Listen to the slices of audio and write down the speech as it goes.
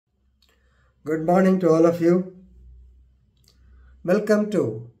Good morning to all of you. Welcome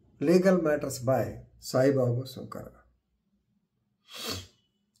to Legal Matters by Sai Babu Sunkara.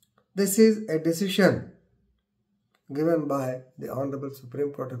 This is a decision given by the Honorable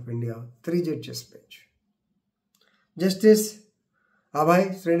Supreme Court of India, 3 judges bench. Justice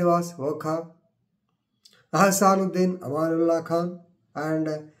Abhay Srinivas Vokha, Ahsanuddin Amanullah Khan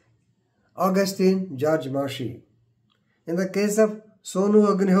and Augustine George Mashi. In the case of Sonu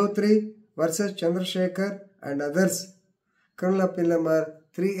Agnihotri versus Chandrasekhar and others, criminal appeal number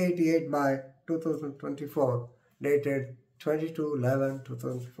 388 by 2024, dated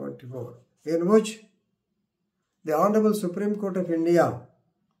 22/11/2024, in which the Honorable Supreme Court of India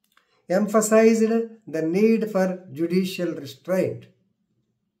emphasized the need for judicial restraint.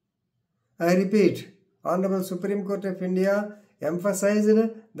 I repeat, Honorable Supreme Court of India emphasized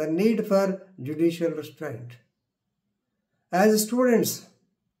the need for judicial restraint. As students,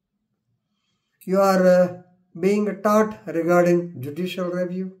 you are being taught regarding judicial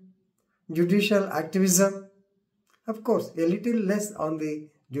review, judicial activism, of course, a little less on the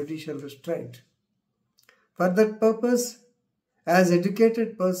judicial restraint. For that purpose, as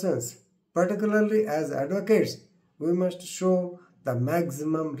educated persons, particularly as advocates, we must show the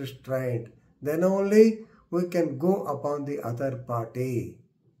maximum restraint. Then only we can go upon the other party.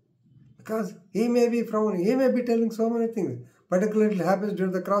 Because he may be frowning, he may be telling so many things, particularly it happens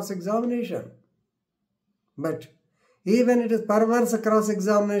during the cross-examination. But even it is perverse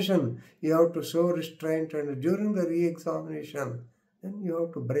cross-examination, you have to show restraint, and during the re-examination, then you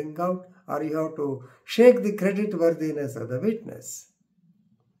have to bring out or you have to shake the creditworthiness of the witness.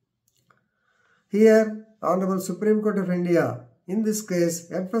 Here, Honorable Supreme Court of India, in this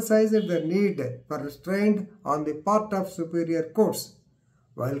case, emphasized the need for restraint on the part of superior courts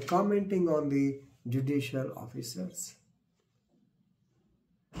while commenting on the judicial officers.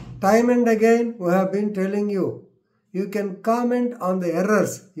 Time and again, we have been telling you, you can comment on the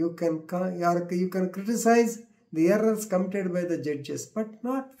errors, you can criticize the errors committed by the judges, but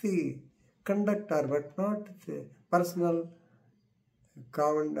not the conductor, but not the personal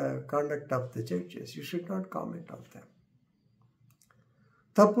conduct of the judges. You should not comment on them.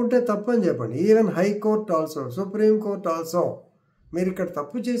 తప్పుంటే తప్పు అని చెప్పండి. Even high court also, supreme court also, మీరు ఇక్కడ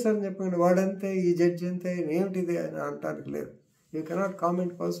తప్పు చేశారని చెప్పండి, వాడంతే, ఈ judge అంతే, ఏమిటిది అని అనడానికి లేదు. You cannot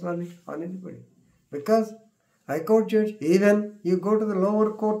comment personally on anybody. Because High Court judge, even you go to the lower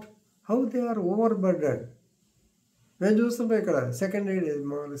court, how they are overburdened. మేము చూస్తుంటాం ఇక్కడ second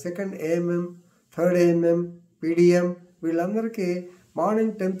AMM, third AMM, PDM, వీళ్ళందరికీ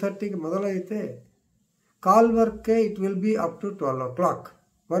మార్నింగ్ 10:30కి మొదలైతే కాల్ వర్కే it will be up to 12 o'clock,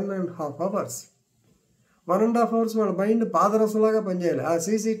 1.5 hours. 1.5 hours వాళ్ళ mind పాదరసలాగా పనిచేయాలి. ఆ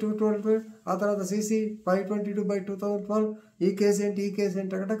CC 212, ఆ తర్వాత CC 522/2012, ఈ కేసు ఏంటి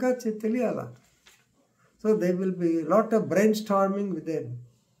అక్కడక తెలియాలా. So they will be lot of brain storming with them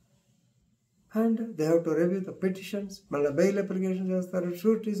and they have to review the petitions. మళ్ళీ బెయిల్ అప్లికేషన్ చేస్తారు,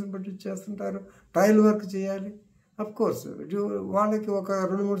 షూరిటీస్ని బట్టి చేస్తుంటారు, ట్రయల్ వర్క్ చేయాలి. అఫ్ కోర్స్ వాళ్ళకి ఒక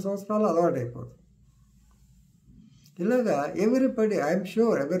 2-3 సంవత్సరాలు అలవాటు అయిపోతుంది. ఇలాగా everybody, I'm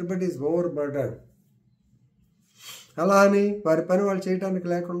sure everybody is over burden. అలా అని వారి పని వాళ్ళు చేయడానికి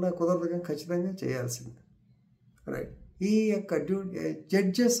లేకుండా కుదరదు, కానీ ఖచ్చితంగా చేయాల్సింది. రైట్. ఈ యొక్క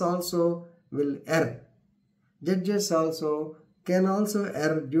judges also will er. Judges also can also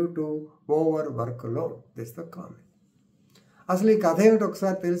er due to over work load. This the comment. అసలు ఈ కథ ఏమిటి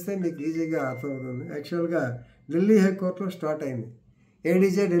ఒకసారి తెలిస్తే మీకు ఈజీగా అర్థమవుతుంది. యాక్చువల్గా ఢిల్లీ హైకోర్టులో స్టార్ట్ అయింది.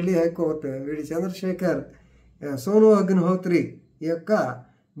 ADJ ఢిల్లీ హైకోర్టు వీడి చంద్రశేఖర్, సోను అగ్నిహోత్రి ఈ యొక్క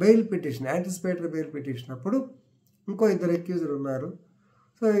bail petition, anticipatory bail petition అప్పుడు ఇంకో 2 అక్యూజులు ఉన్నారు.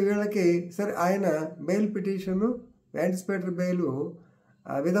 సో వీళ్ళకి సరే ఆయన bail petition, anticipatory bail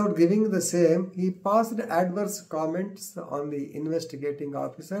without giving the same, he passed adverse comments on the investigating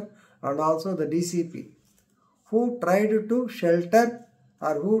officer and also the DCP who tried to shelter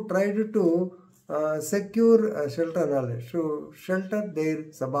or who tried to secure shelter their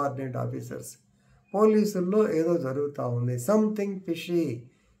subordinate officers. పోలీసుల్లో ఏదో జరుగుతూ ఉంది, something fishy,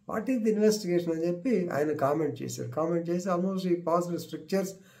 what is the investigation అని చెప్పి ఆయన comment చేశారు. Comment చేసి almost ఈ passed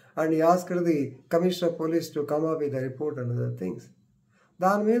strictures and ఈ asked the commissioner of police to come up with the report and other things.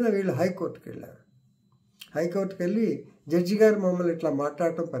 దాని మీద వీళ్ళు హైకోర్టుకి వెళ్ళారు. హైకోర్టుకి వెళ్ళి జడ్జి గారు మమ్మల్ని ఇట్లా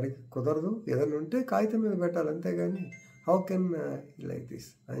మాట్లాడటం పనికి కుదరదు, ఏదైనా ఉంటే కాగితం మీద పెట్టాలి, అంతేగాని హౌ కెన్ లైక్ దిస్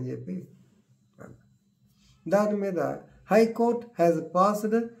అని చెప్పి దాని మీద high court has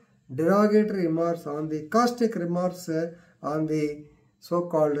passed derogatory remarks on the caustic remarks on the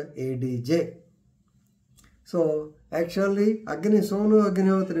so-called ADJ. So actually Sonu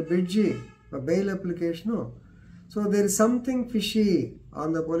Agnihotri Bidji bail application. So there is something fishy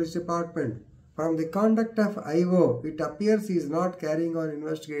on the police department. From the conduct of IO, it appears he is not carrying on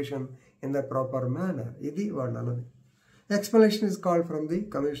investigation in the proper manner. Idi vadanadi. Explanation is called from the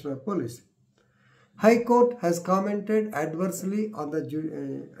Commissioner of Police. High Court has commented adversely on the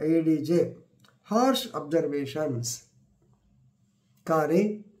ADJ. Harsh observations. Kani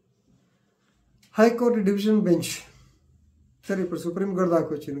High Court Division Bench. Sir, ఇప్పుడు Supreme Court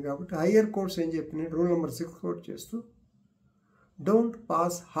దాకా వచ్చింది కాబట్టి higher courts ఏం చెప్పినాయి rule number 6 coat చేస్తూ don't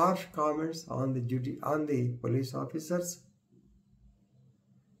pass harsh comments on the police officers.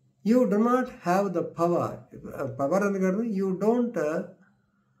 You do not have the power and you don't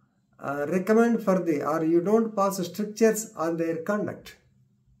recommend for or you don't pass strictures on their conduct.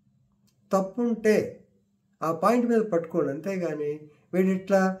 తప్పుంటే ఆ point మీద పట్టుకోండి, అంతేగాని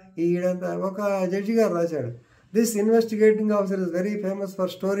వీడిట్లా ఈడంతా ఒక judge గారు రాశాడు, this investigating officer is very famous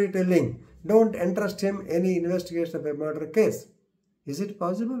for story telling, don't entrust him any investigation of a murder case. Is it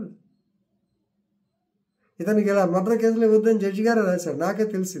possible? ఇతనికి ఇలా murder కేసులు ఇవ్వద్దని జడ్జి గారు రాశాడు, నాకే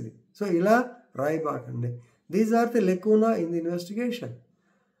తెలిసింది. సో ఇలా రాయబాకండి. These are the లెకూనా in the investigation.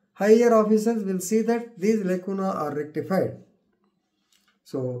 Higher officers will see that these లెకూనా are rectified.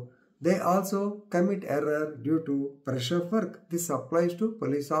 So they also commit error due to pressure of work. This applies to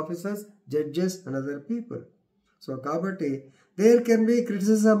police officers, judges and other people. So kabatti there can be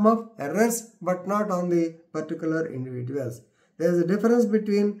criticism of errors but not on the particular individuals. There is a difference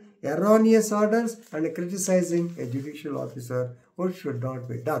between erroneous orders and criticizing a judicial officer, which should not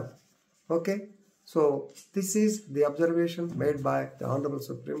be done. Okay, so this is the observation made by the Honorable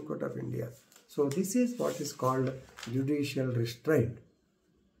Supreme Court of India. So this is what is called judicial restraint.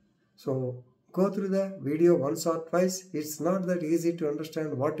 So go through the video once or twice. It's not that easy to understand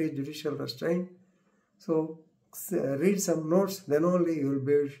what is judicial restraint. So read some notes, then only you will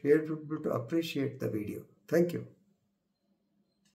be able to appreciate the video. Thank you.